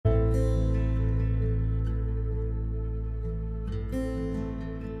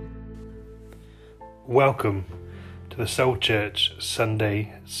Welcome to the Soul Church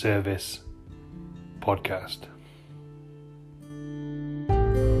Sunday Service podcast.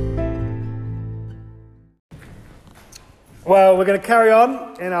 Well, we're going to carry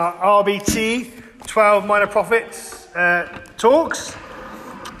on in our RBT 12 Minor Prophets talks.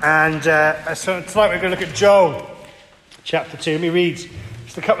 And so tonight we're going to look at Joel chapter 2. Let me read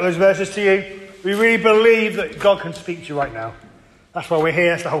just a couple of those verses to you. We really believe that God can speak to you right now. That's why we're here.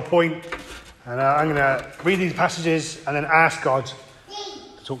 That's the whole point. And I'm going to read these passages and then ask God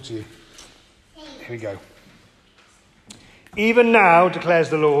to talk to you. Here we go. Even now,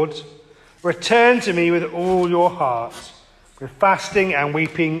 declares the Lord, return to me with all your heart, with fasting and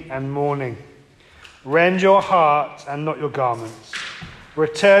weeping and mourning. Rend your heart and not your garments.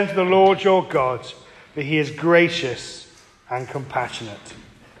 Return to the Lord your God, for he is gracious and compassionate,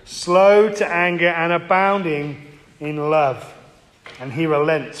 slow to anger and abounding in love, and he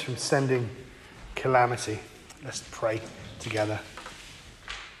relents from sending calamity. Let's pray together.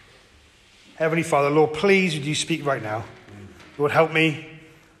 Heavenly Father, Lord, please would you speak right now. Lord, help me.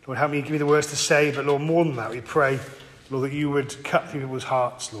 Lord, help me give me the words to say. But Lord, more than that, we pray, Lord, that you would cut through people's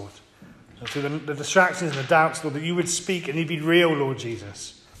hearts, Lord. So through the distractions and the doubts, Lord, that you would speak and you'd be real, Lord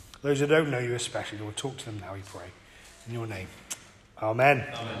Jesus. Those who don't know you especially, Lord, talk to them now, we pray. In your name. Amen.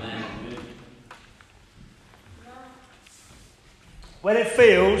 Amen. When it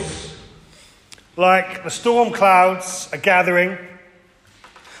feels like the storm clouds are gathering,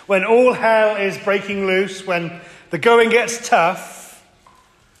 when all hell is breaking loose, when the going gets tough,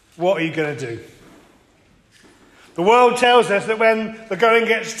 what are you going to do? The world tells us that when the going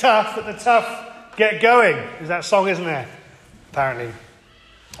gets tough, that the tough get going. There's that song, isn't there? Apparently.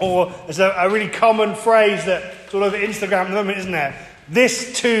 Or there's a really common phrase that's all over Instagram at the moment, isn't there?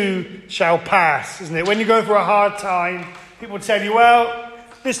 This too shall pass, isn't it? When you go through a hard time, people tell you, well,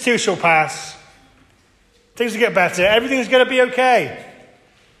 this too shall pass. Things will get better. Everything's going to be okay.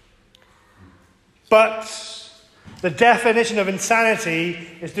 But the definition of insanity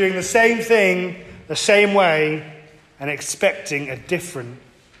is doing the same thing the same way and expecting a different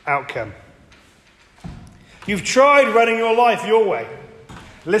outcome. You've tried running your life your way,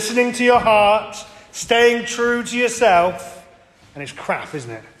 listening to your heart, staying true to yourself, and it's crap, isn't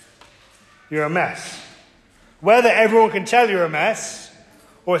it? You're a mess. Whether everyone can tell you're a mess,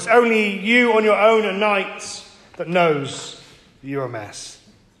 or it's only you on your own at night that knows you're a mess.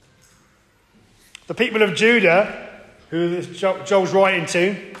 The people of Judah, who Joel's writing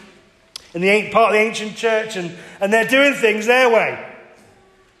to, in the part of the ancient church, and they're doing things their way.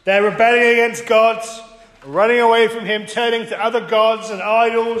 They're rebelling against God, running away from him, turning to other gods and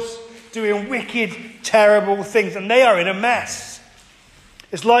idols, doing wicked, terrible things, and they are in a mess.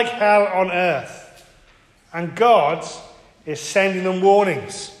 It's like hell on earth. And God is sending them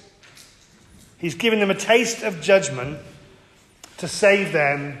warnings. He's giving them a taste of judgment to save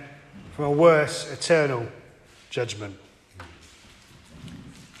them from a worse eternal judgment.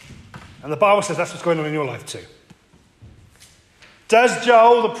 And the Bible says that's what's going on in your life too. Does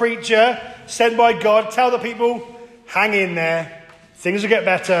Joel, the preacher, sent by God, tell the people, hang in there, things will get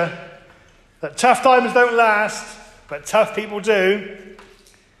better, that tough times don't last, but tough people do,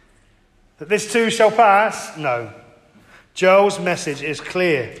 that this too shall pass? No. Joel's message is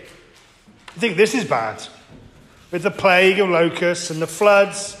clear. You think this is bad? With the plague of locusts and the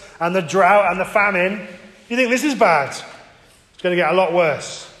floods and the drought and the famine, you think this is bad? It's going to get a lot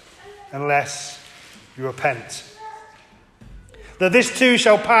worse unless you repent. That this too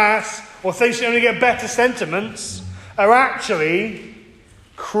shall pass, or things should only get better sentiments, are actually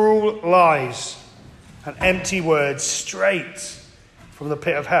cruel lies and empty words straight from the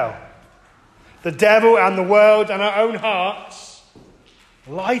pit of hell. The devil and the world and our own hearts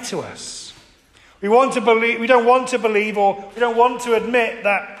lie to us. We don't want to believe, or we don't want to admit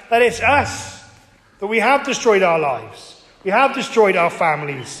that it's us, that we have destroyed our lives. We have destroyed our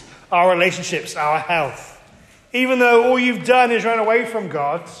families, our relationships, our health. Even though all you've done is run away from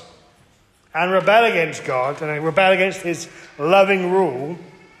God and rebel against God and rebel against his loving rule,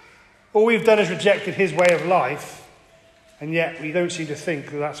 all we've done is rejected his way of life, and yet we don't seem to think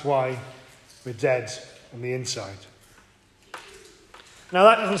that that's why we're dead on the inside. Now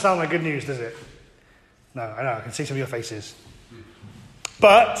that doesn't sound like good news, does it? No, I know, I can see some of your faces.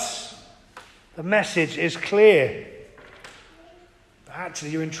 But the message is clear. Actually,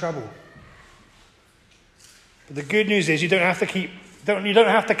 you're in trouble. But the good news is you don't have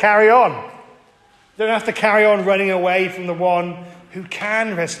to carry on. You don't have to carry on running away from the one who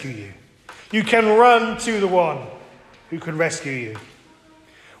can rescue you. You can run to the one who can rescue you.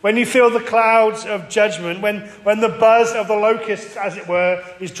 When you feel the clouds of judgment, when the buzz of the locusts, as it were,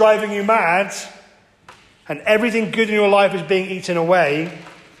 is driving you mad, and everything good in your life is being eaten away,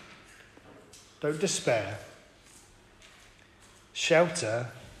 don't despair. Shelter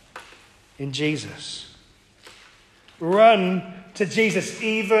in Jesus. Run to Jesus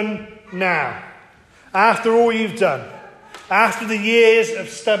even now. After all you've done, after the years of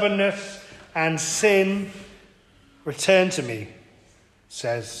stubbornness and sin, return to me,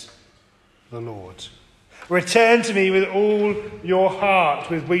 says the Lord. Return to me with all your heart,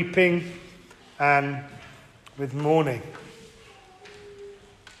 with weeping and with mourning.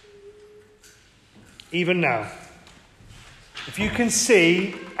 Even now, if you can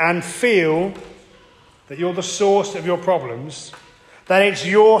see and feel that you're the source of your problems, that it's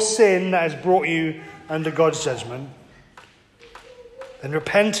your sin that has brought you under God's judgment, then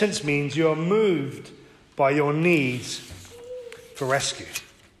repentance means you are moved by your needs for rescue.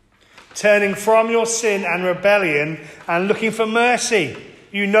 Turning from your sin and rebellion and looking for mercy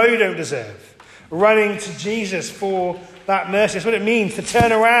you know you don't deserve. Running to Jesus for that mercy. That's what it means to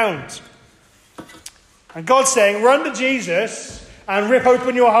turn around. And God's saying, run to Jesus and rip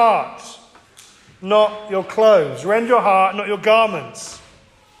open your heart, not your clothes. Rend your heart, not your garments.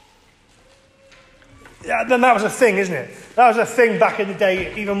 Yeah, then that was a thing, isn't it? That was a thing back in the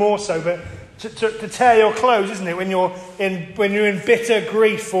day, even more so. But to tear your clothes, isn't it? When you're in bitter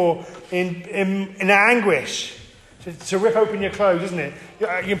grief or in anguish, to rip open your clothes, isn't it? You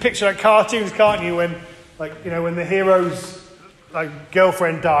can picture like cartoons, can't you? When when the hero's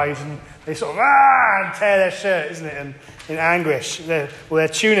girlfriend dies and they sort of and tear their shirt, isn't it? And in anguish, or their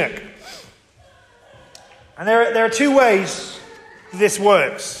tunic. And there are two ways this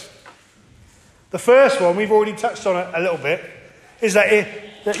works. The first one, we've already touched on it a little bit, is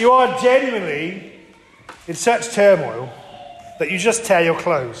that you are genuinely in such turmoil that you just tear your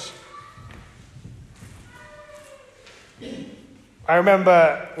clothes. I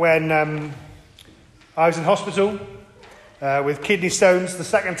remember when I was in hospital with kidney stones the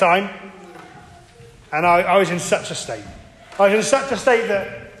second time, and I was in such a state. I was in such a state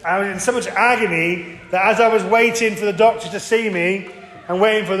that I was in so much agony that as I was waiting for the doctor to see me and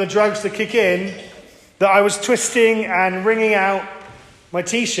waiting for the drugs to kick in, that I was twisting and wringing out my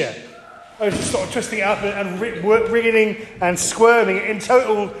t-shirt. I was just sort of twisting it up and wriggling and squirming in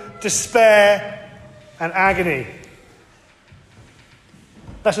total despair and agony.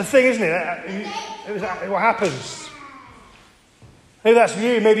 That's the thing, isn't it? What happens? Maybe that's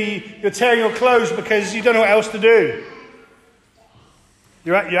you. Maybe you're tearing your clothes because you don't know what else to do.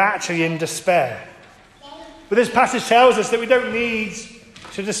 You're actually in despair. But this passage tells us that we don't need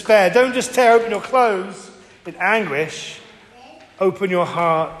to despair. Don't just tear open your clothes in anguish. Open your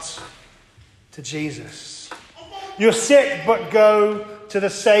heart to Jesus. You're sick, but go to the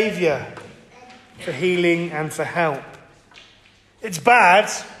Saviour for healing and for help. It's bad.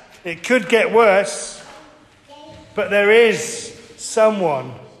 It could get worse. But there is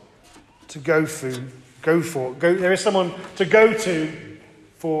someone to go for. There is someone to go to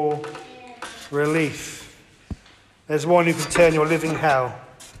for relief. There's one who can turn your living hell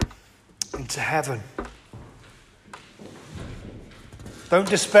into heaven. Don't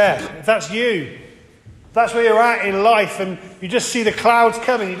despair. If that's you, if that's where you're at in life and you just see the clouds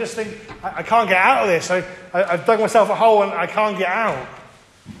coming, you just think, I can't get out of this. I've dug myself a hole and I can't get out.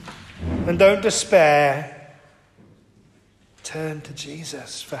 Then don't despair. Turn to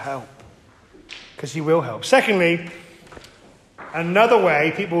Jesus for help, because he will help. Secondly, another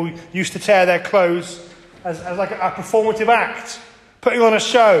way people used to tear their clothes as like a performative act, putting on a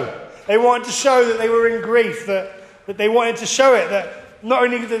show. They wanted to show that they were in grief, that they wanted to show it, that not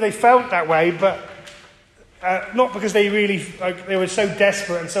only that they felt that way, but not because they were so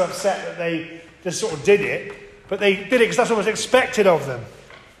desperate and so upset that they just sort of did it, but they did it because that's what was expected of them.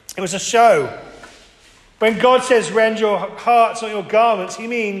 It was a show. When God says rend your hearts, not your garments, he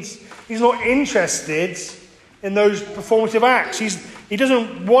means he's not interested in those performative acts. He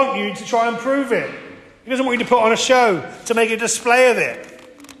doesn't want you to try and prove it. He doesn't want you to put on a show, to make a display of it.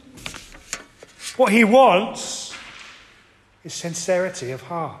 What he wants is sincerity of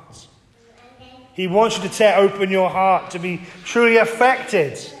heart. He wants you to tear open your heart, to be truly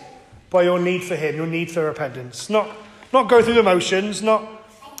affected by your need for him, your need for repentance. Not go through the motions, not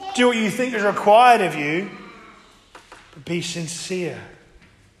do what you think is required of you, but be sincere.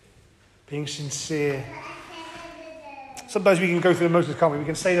 Being sincere. Sometimes we can go through the motions, can't we? We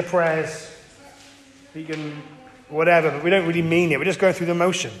can say the prayers, we can whatever, but we don't really mean it. We're just going through the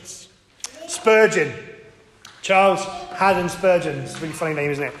motions. Spurgeon, Charles Haddon Spurgeon, it's a really funny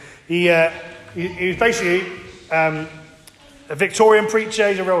name, isn't it? He was basically a Victorian preacher.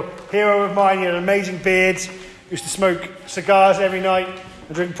 He's a real hero of mine. He had an amazing beard. He used to smoke cigars every night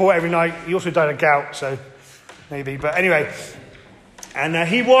and drink port every night. He also died of gout, so maybe. But anyway, and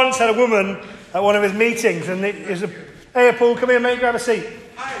he once had a woman at one of his meetings, and hey, Paul, come here, mate, grab a seat.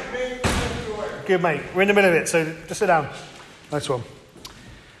 Hi, mate. Good, mate. We're in the middle of it, so just sit down. Nice one.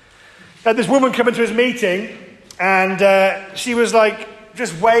 Had this woman come into his meeting, and she was like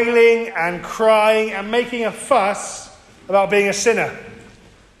just wailing and crying and making a fuss about being a sinner.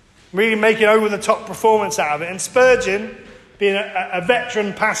 Really making over-the-top performance out of it. And Spurgeon, being a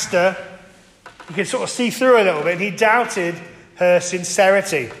veteran pastor, you could sort of see through a little bit, and he doubted her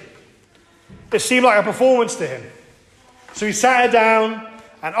sincerity. It seemed like a performance to him. So he sat her down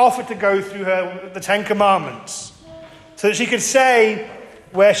and offered to go through her the 10 Commandments so that she could say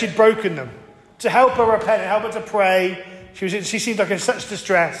where she'd broken them, to help her repent, help her to pray. She seemed like in such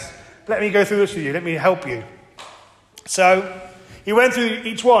distress. Let me go through this with you. Let me help you. So he went through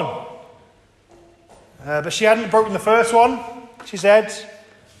each one. But she hadn't broken the first one, she said.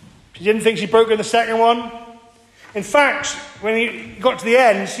 She didn't think she'd broken the second one. In fact, when he got to the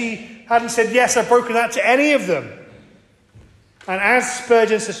end, she hadn't said, yes, I've broken that to any of them. And as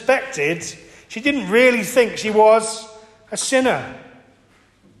Spurgeon suspected, she didn't really think she was a sinner.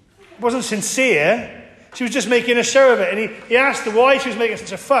 It wasn't sincere. She was just making a show of it. And he asked her why she was making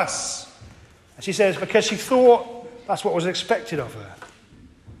such a fuss. And she says, because she thought that's what was expected of her.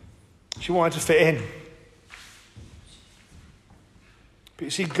 She wanted to fit in. But you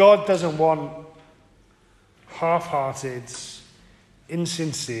see, God doesn't want half-hearted,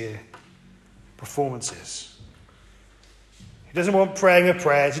 insincere performances. He doesn't want praying her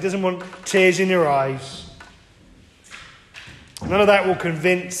prayers. He doesn't want tears in your eyes. None of that will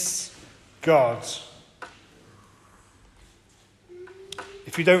convince God.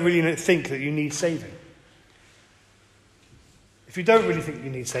 If you don't really think that you need saving. If you don't really think you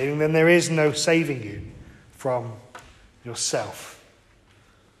need saving, then there is no saving you from yourself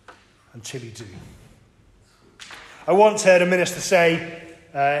until you do. I once heard a minister say,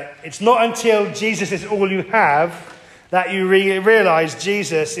 it's not until Jesus is all you have that you realise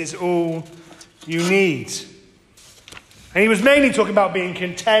Jesus is all you need. And he was mainly talking about being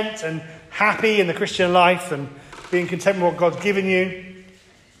content and happy in the Christian life and being content with what God's given you.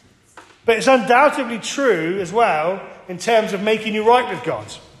 But it's undoubtedly true as well in terms of making you right with God.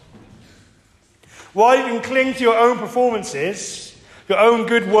 While you can cling to your own performances, your own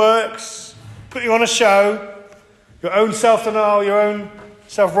good works, put you on a show, your own self-denial, your own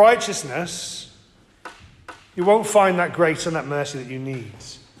self-righteousness, you won't find that grace and that mercy that you need.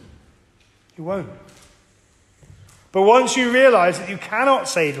 You won't. But once you realise that you cannot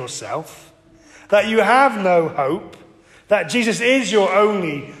save yourself, that you have no hope, that Jesus is your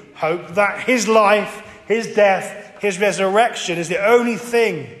only hope, that his life, his death, his resurrection is the only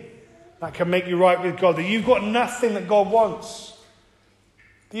thing that can make you right with God, that you've got nothing that God wants,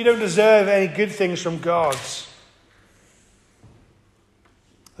 that you don't deserve any good things from God,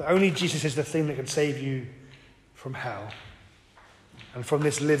 that only Jesus is the thing that can save you from hell and from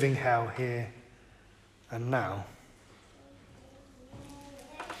this living hell here and now.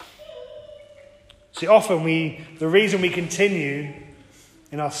 See, often the reason we continue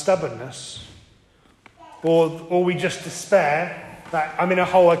in our stubbornness, or we just despair that I'm in a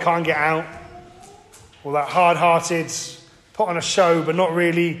hole I can't get out, or that hard-hearted, put on a show but not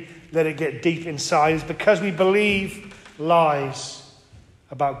really let it get deep inside, is because we believe lies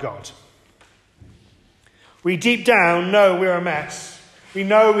about God. We deep down know we're a mess. We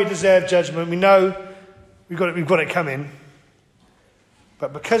know we deserve judgment. We know we've got it coming.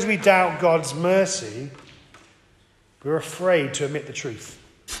 But because we doubt God's mercy, we're afraid to admit the truth.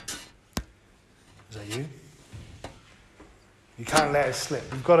 Is that you? You can't let it slip.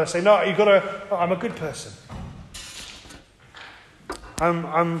 You've got to say, no, I'm a good person.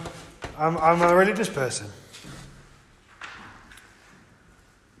 I'm a religious person.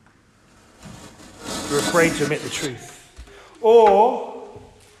 We're afraid to admit the truth. Or,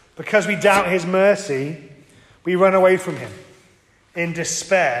 because we doubt his mercy, we run away from him in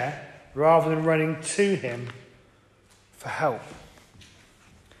despair rather than running to him for help.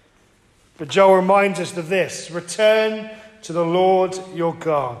 But Joel reminds us of this: return to the Lord your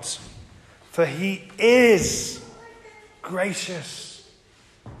God, for he is gracious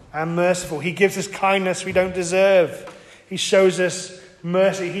and merciful. He gives us kindness we don't deserve. He shows us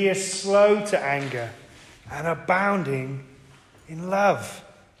mercy. He is slow to anger and abounding in love.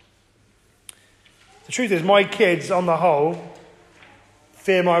 The truth is, my kids, on the whole,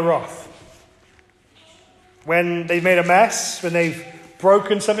 fear my wrath. When they've made a mess, when they've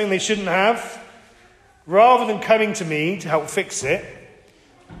broken something they shouldn't have, rather than coming to me to help fix it,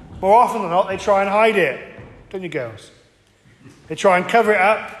 more often than not, they try and hide it. Don't you, girls? They try and cover it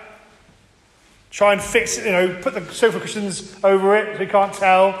up. Try and fix it, put the sofa cushions over it so you can't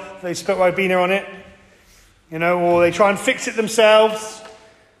tell they spilt Ribena on it. Or they try and fix it themselves.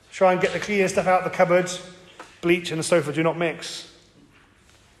 Try and get the cleaner stuff out of the cupboard. Bleach and the sofa do not mix.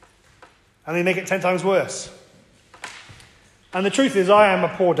 And they make it 10 times worse. And the truth is, I am a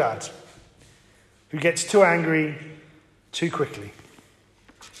poor dad who gets too angry too quickly.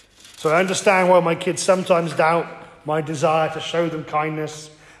 So I understand why my kids sometimes doubt my desire to show them kindness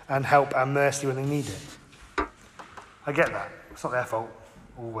and help and mercy when they need it. I get that. It's not their fault,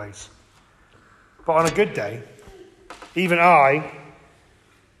 always. But on a good day, even I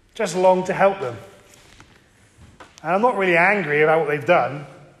just long to help them. And I'm not really angry about what they've done.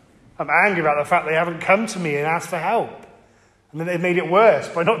 I'm angry about the fact they haven't come to me and asked for help. And then they've made it worse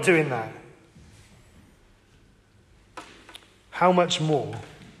by not doing that. How much more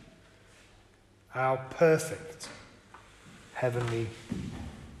our perfect Heavenly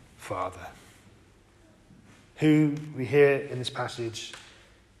Father, who we hear in this passage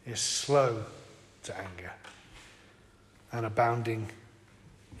is slow to anger and abounding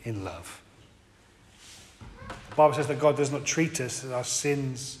in love. The Bible says that God does not treat us as our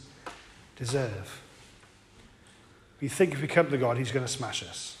sins deserve. We think if we come to God, he's going to smash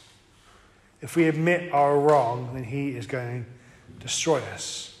us. If we admit our wrong, then he is going to destroy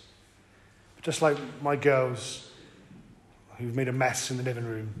us. Just like my girls who've made a mess in the living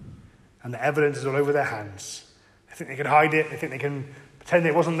room and the evidence is all over their hands. They think they can hide it. They think they can pretend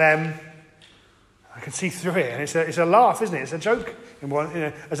it wasn't them. I can see through it. And it's a laugh, isn't it? It's a joke.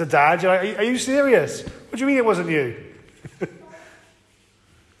 As a dad, you're like, are you serious? What do you mean it wasn't you?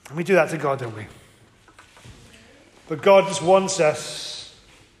 And we do that to God, don't we? But God just wants us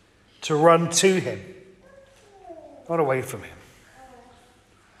to run to him, not away from him.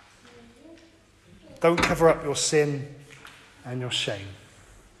 Don't cover up your sin and your shame.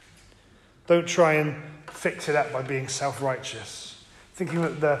 Don't try and fix it up by being self-righteous, thinking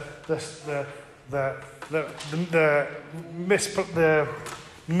that the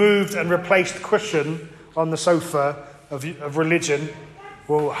moved and replaced cushion on the sofa of religion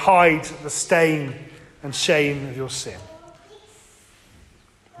will hide the stain and shame of your sin.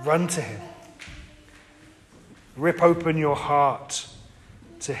 Run to him. Rip open your heart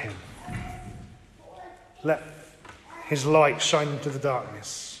to him. Let his light shine into the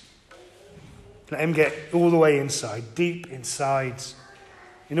darkness. Let him get all the way inside, deep inside,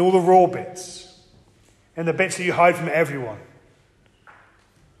 in all the raw bits, in the bits that you hide from everyone.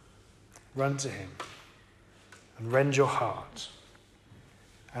 Run to him and rend your heart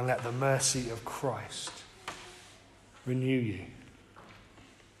and let the mercy of Christ renew you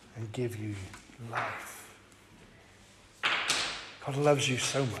and give you life. God loves you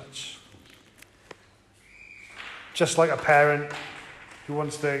so much. Just like a parent who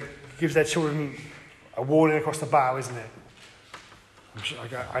wants to give their children a warning across the bow, isn't it?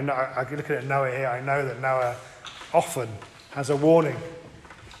 I can look at Noah here. I know that Noah often has a warning.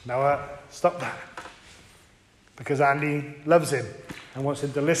 Noah, stop that. Because Andy loves him and wants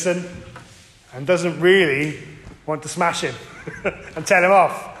him to listen and doesn't really want to smash him and tell him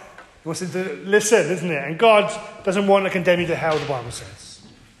off. He wants him to listen, isn't it? And God doesn't want to condemn you to hell, the Bible says.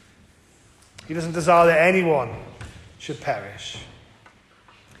 He doesn't desire that anyone should perish.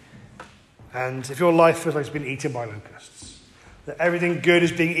 And if your life feels like it's been eaten by locusts, that everything good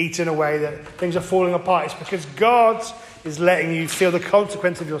is being eaten away, that things are falling apart, it's because God is letting you feel the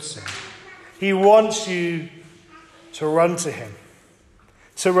consequence of your sin. He wants you to run to him,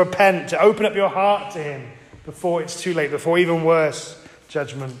 to repent, to open up your heart to him before it's too late, before even worse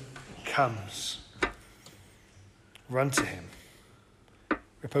judgment comes. Run to him.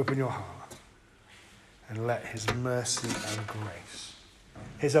 Rip open your heart and let his mercy and grace,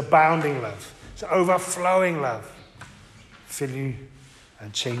 his abounding love, his overflowing love, fill you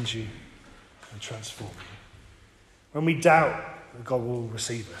and change you and transform you. When we doubt that God will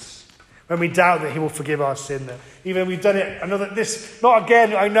receive us, when we doubt that he will forgive our sin, that even we've done it, not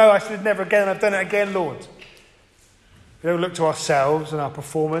again, I know I said never again, I've done it again, Lord. We don't look to ourselves and our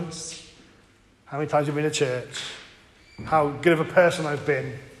performance, how many times we've been to church, how good of a person I've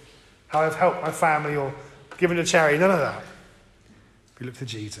been, how I've helped my family or given to charity, none of that. We look to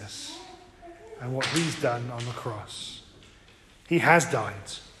Jesus and what he's done on the cross. He has died.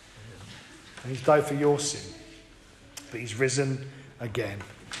 And he's died for your sin. But he's risen again.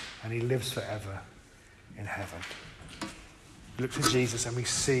 And he lives forever in heaven. We look to Jesus and we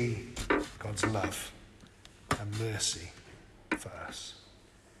see God's love and mercy for us.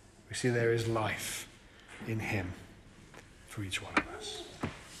 We see there is life in him for each one of us.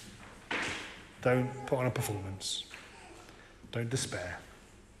 Don't put on a performance. Don't despair.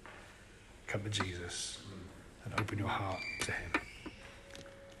 come to Jesus and open your heart to him.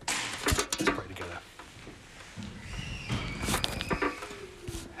 Let's pray together.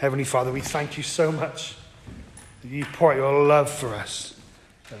 Heavenly Father, we thank you so much that you pour out your love for us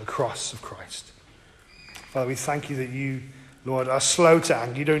at the cross of Christ. Father, we thank you that you, Lord, are slow to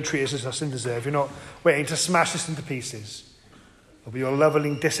anger. You don't treat us as our sin deserve. You're not waiting to smash us into pieces. But you're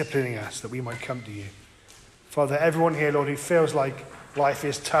leveling, disciplining us that we might come to you. Father, everyone here, Lord, who feels like life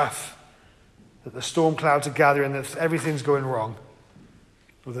is tough, that the storm clouds are gathering, that everything's going wrong,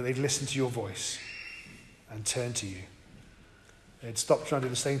 Lord, that they'd listen to your voice and turn to you. They'd stop trying to do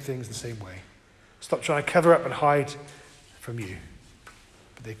the same things the same way. Stop trying to cover up and hide from you.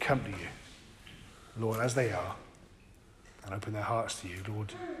 But they'd come to you, Lord, as they are, and open their hearts to you,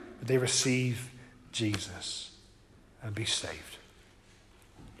 Lord. Would they receive Jesus and be saved?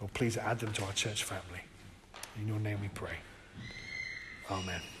 Lord, please add them to our church family. In your name we pray.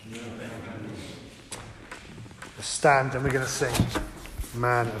 Amen. Let's stand and we're going to sing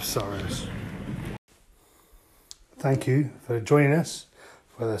Man of Sorrows. Thank you for joining us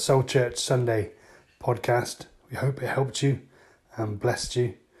for the Soul Church Sunday podcast. We hope it helped you and blessed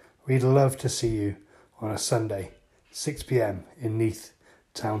you. We'd love to see you on a Sunday, 6 p.m. in Neath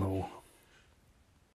Town Hall